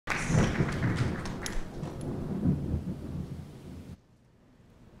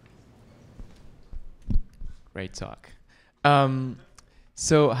Great talk.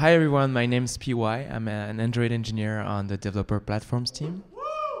 So hi everyone, my name's PY. I'm an Android engineer on the developer platforms team.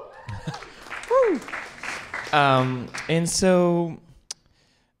 Woo! And so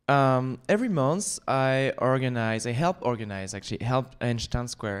every month I help Einstein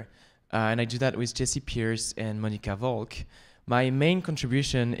Square, and I do that with Jesse Pierce and Monica Volk. My main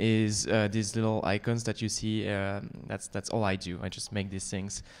contribution is these little icons that you see. That's all I do. I just make these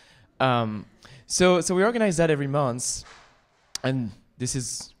things. So we organize that every month, and this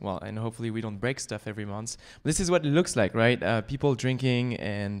is, well, and hopefully we don't break stuff every month. But this is what it looks like, right? People drinking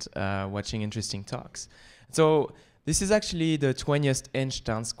and watching interesting talks. So this is actually the 20th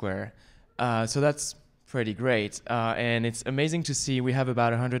Einstein Square. So that's pretty great. And it's amazing to see we have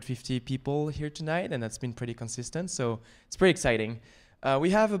about 150 people here tonight, and that's been pretty consistent. So it's pretty exciting.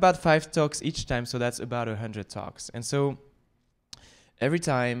 We have about 5 talks each time, so that's about 100 talks. And so every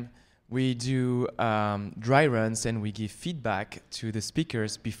time we do dry runs and we give feedback to the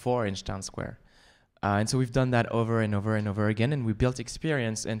speakers before Einstein Square. And so we've done that over and over and over again, and we built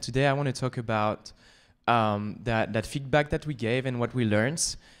experience. And today I want to talk about that feedback that we gave and what we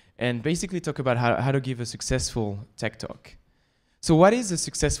learned, and basically talk about how to give a successful tech talk. So what is a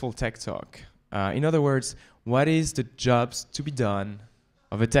successful tech talk? In other words, what is the jobs to be done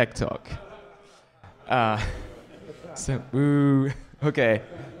of a tech talk? Ooh. Okay,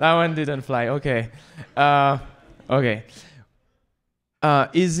 that one didn't fly. Okay, okay.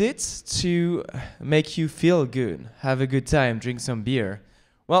 Is it to make you feel good, have a good time, drink some beer?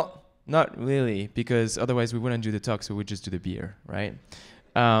 Well, not really, because otherwise we wouldn't do the talk, so we'd just do the beer, right?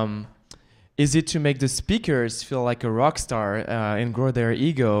 Is it to make the speakers feel like a rock star and grow their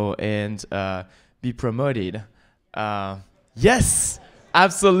ego and be promoted? Yes,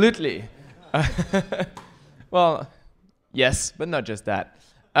 absolutely. Well. Yes, but not just that.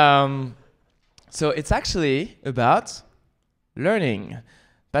 So it's actually about learning,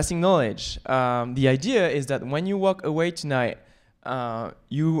 passing knowledge. The idea is that when you walk away tonight,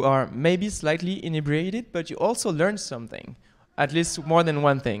 you are maybe slightly inebriated, but you also learned something, at least more than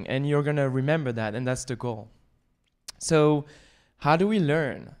one thing, and you're going to remember that, and that's the goal. So how do we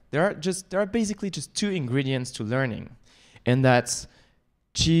learn? There are basically just 2 ingredients to learning, and that's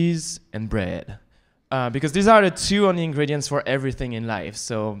cheese and bread. Because these are the 2 only ingredients for everything in life,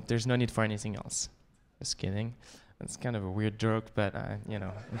 so there's no need for anything else. Just kidding. That's kind of a weird joke, but you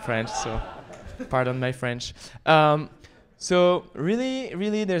know, in French, so pardon my French. So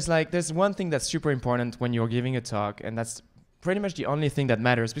really, there's one thing that's super important when you're giving a talk, and that's pretty much the only thing that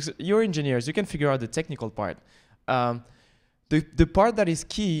matters, because you're engineers, you can figure out the technical part. The part that is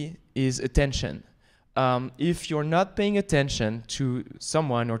key is attention. If you're not paying attention to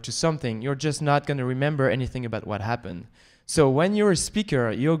someone or to something, you're just not going to remember anything about what happened. So when you're a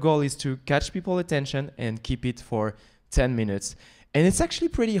speaker, your goal is to catch people's attention and keep it for 10 minutes. And it's actually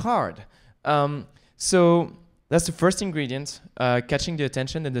pretty hard. So that's the first ingredient, catching the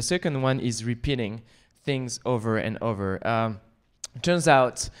attention. And the second one is repeating things over and over. Turns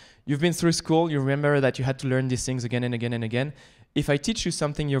out you've been through school, you remember that you had to learn these things again and again and again. If I teach you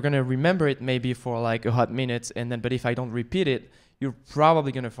something, you're going to remember it maybe for like a hot minute, but if I don't repeat it, you're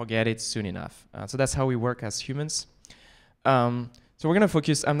probably going to forget it soon enough. So that's how we work as humans. So we're going to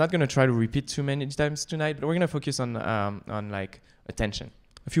focus, I'm not going to try to repeat too many times tonight, but we're going to focus on like attention,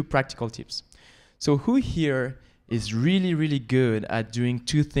 a few practical tips. So who here is really, really good at doing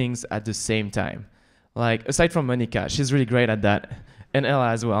 2 things at the same time? Like, aside from Monica, she's really great at that, and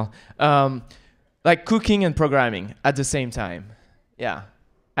Ella as well. Like cooking and programming at the same time. Yeah,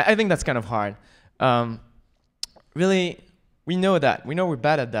 I think that's kind of hard. Really, we know that. We know we're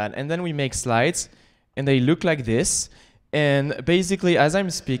bad at that. And then we make slides, and they look like this. And basically, as I'm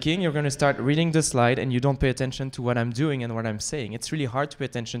speaking, you're going to start reading the slide, and you don't pay attention to what I'm doing and what I'm saying. It's really hard to pay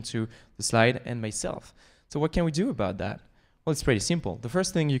attention to the slide and myself. So what can we do about that? Well, it's pretty simple. The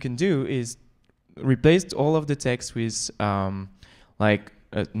first thing you can do is replace all of the text with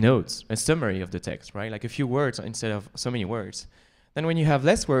notes, a summary of the text, right? Like a few words instead of so many words. Then when you have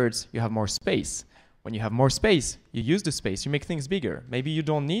less words, you have more space. When you have more space, you use the space, you make things bigger. Maybe you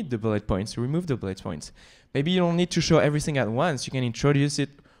don't need the bullet points, you remove the bullet points. Maybe you don't need to show everything at once, you can introduce it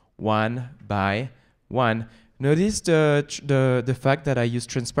one by one. Notice the fact that I use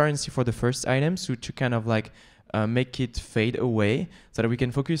transparency for the first item, so to kind of like make it fade away, so that we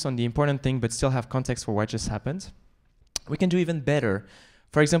can focus on the important thing but still have context for what just happened. We can do even better.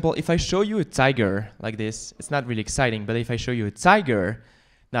 For example, if I show you a tiger like this, it's not really exciting, but if I show you a tiger,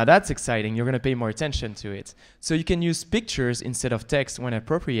 now that's exciting, you're going to pay more attention to it. So you can use pictures instead of text when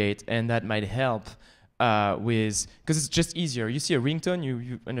appropriate, and that might help because it's just easier. You see a ringtone,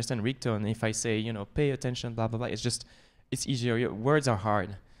 you understand ringtone. If I say, you know, pay attention, blah, blah, blah, it's easier. Words are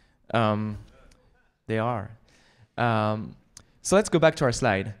hard. They are. So let's go back to our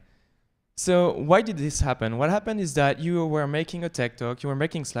slide. So why did this happen? What happened is that you were making a tech talk, you were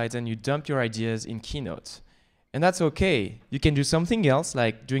making slides, and you dump your ideas in Keynote. And that's okay. You can do something else,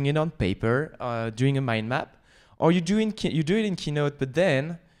 like doing it on paper, doing a mind map, or you do it in Keynote, but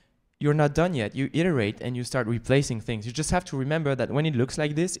then you're not done yet. You iterate and you start replacing things. You just have to remember that when it looks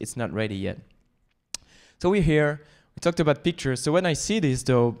like this, it's not ready yet. So we're here. We talked about pictures. So when I see this,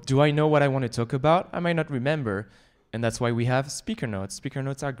 though, do I know what I want to talk about? I might not remember. And that's why we have speaker notes. Speaker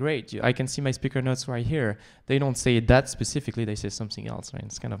notes are great. I can see my speaker notes right here. They don't say that specifically. They say something else, right?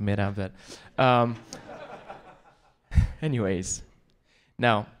 It's kind of meta, but anyways.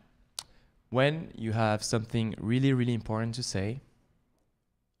 Now, when you have something really, really important to say,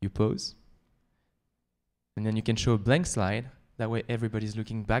 you pause. And then you can show a blank slide. That way everybody's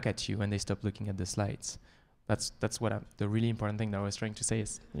looking back at you and they stop looking at the slides. That's what the really important thing that I was trying to say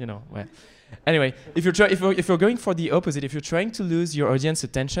is, you know. Well. Anyway, if you're going for the opposite, if you're trying to lose your audience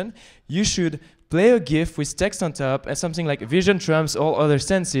attention, you should play a GIF with text on top and something like vision trumps all other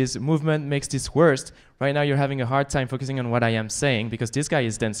senses. Movement makes this worst. Right now you're having a hard time focusing on what I am saying because this guy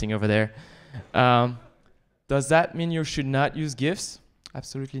is dancing over there. Does that mean you should not use GIFs?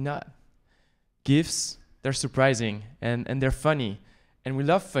 Absolutely not. GIFs, they're surprising and they're funny. And we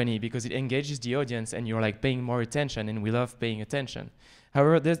love funny because it engages the audience and you're like paying more attention, and we love paying attention.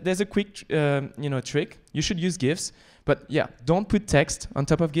 However, there's a quick trick. You should use GIFs, but yeah, don't put text on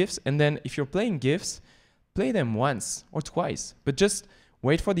top of GIFs. And then if you're playing GIFs, play them once or twice, but just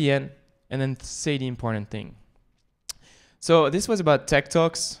wait for the end and then say the important thing. So this was about tech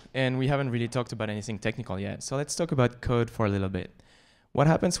talks, and we haven't really talked about anything technical yet. So let's talk about code for a little bit. What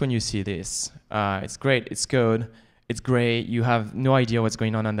happens when you see this? It's great, it's code. It's gray, you have no idea what's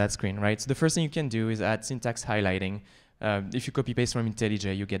going on that screen, right? So the first thing you can do is add syntax highlighting. If you copy paste from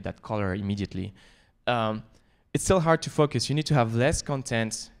IntelliJ, you get that color immediately. It's still hard to focus. You need to have less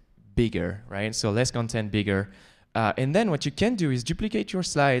content, bigger, right? So less content, bigger. And then what you can do is duplicate your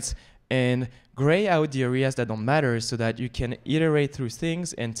slides and gray out the areas that don't matter so that you can iterate through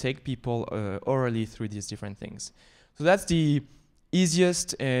things and take people orally through these different things. So that's the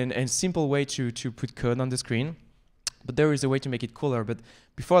easiest and simple way to put code on the screen. But there is a way to make it cooler. But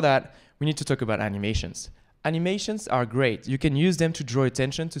before that, we need to talk about animations. Animations are great. You can use them to draw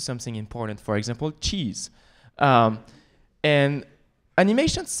attention to something important. For example, cheese. And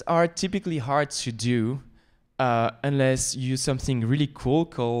animations are typically hard to do unless you use something really cool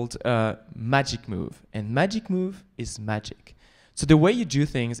called magic move. And magic move is magic. So the way you do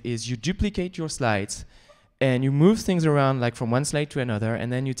things is you duplicate your slides and you move things around like from one slide to another,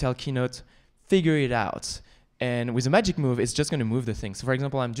 and then you tell Keynote, figure it out. And with a magic move, it's just going to move the thing. So for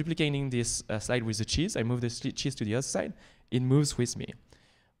example, I'm duplicating this slide with the cheese. I move the cheese to the other side. It moves with me.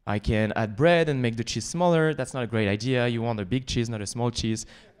 I can add bread and make the cheese smaller. That's not a great idea. You want a big cheese, not a small cheese.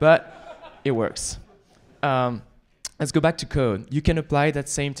 But it works. Let's go back to code. You can apply that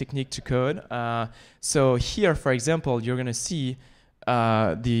same technique to code. So here, for example, you're going to see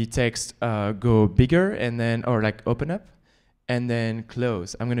the text go bigger and then, or like open up and then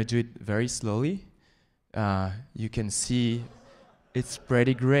close. I'm going to do it very slowly. You can see it's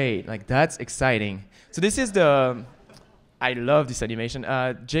pretty great. Like, that's exciting. So this is I love this animation.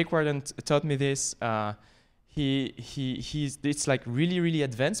 Jake Warden taught me this. It's like really, really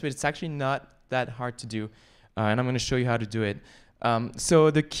advanced, but it's actually not that hard to do. And I'm going to show you how to do it. So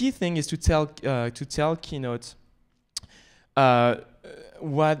the key thing is to tell Keynote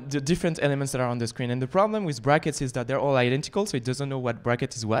what the different elements that are on the screen. And the problem with brackets is that they're all identical, so it doesn't know what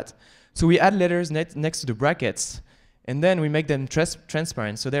bracket is what. So we add letters next to the brackets, and then we make them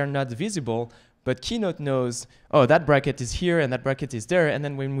transparent, so they're not visible, but Keynote knows, oh, that bracket is here and that bracket is there, and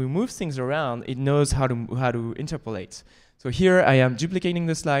then when we move things around, it knows how to interpolate. So here I am duplicating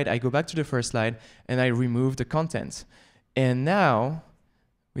the slide, I go back to the first slide, and I remove the content. And now,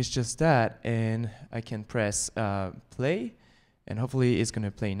 with just that, and I can press play, and hopefully it's going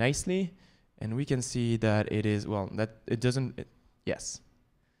to play nicely, and we can see that it is, well, that it doesn't, yes.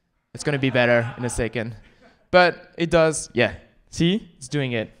 It's going to be better in a second. But it does, yeah. See? It's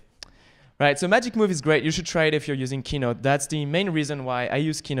doing it. Right, so Magic Move is great. You should try it if you're using Keynote. That's the main reason why I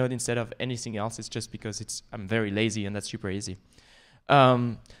use Keynote instead of anything else. It's just because I'm very lazy and that's super easy.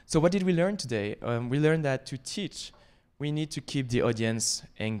 So what did we learn today? We learned that to teach, we need to keep the audience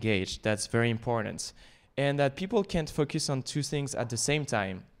engaged. That's very important. And that people can't focus on two things at the same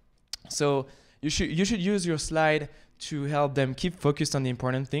time. So you should use your slide to help them keep focused on the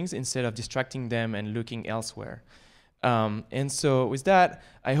important things instead of distracting them and looking elsewhere. And so with that,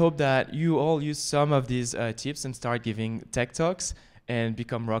 I hope that you all use some of these tips and start giving tech talks and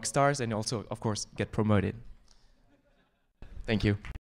become rock stars and also, of course, get promoted. Thank you.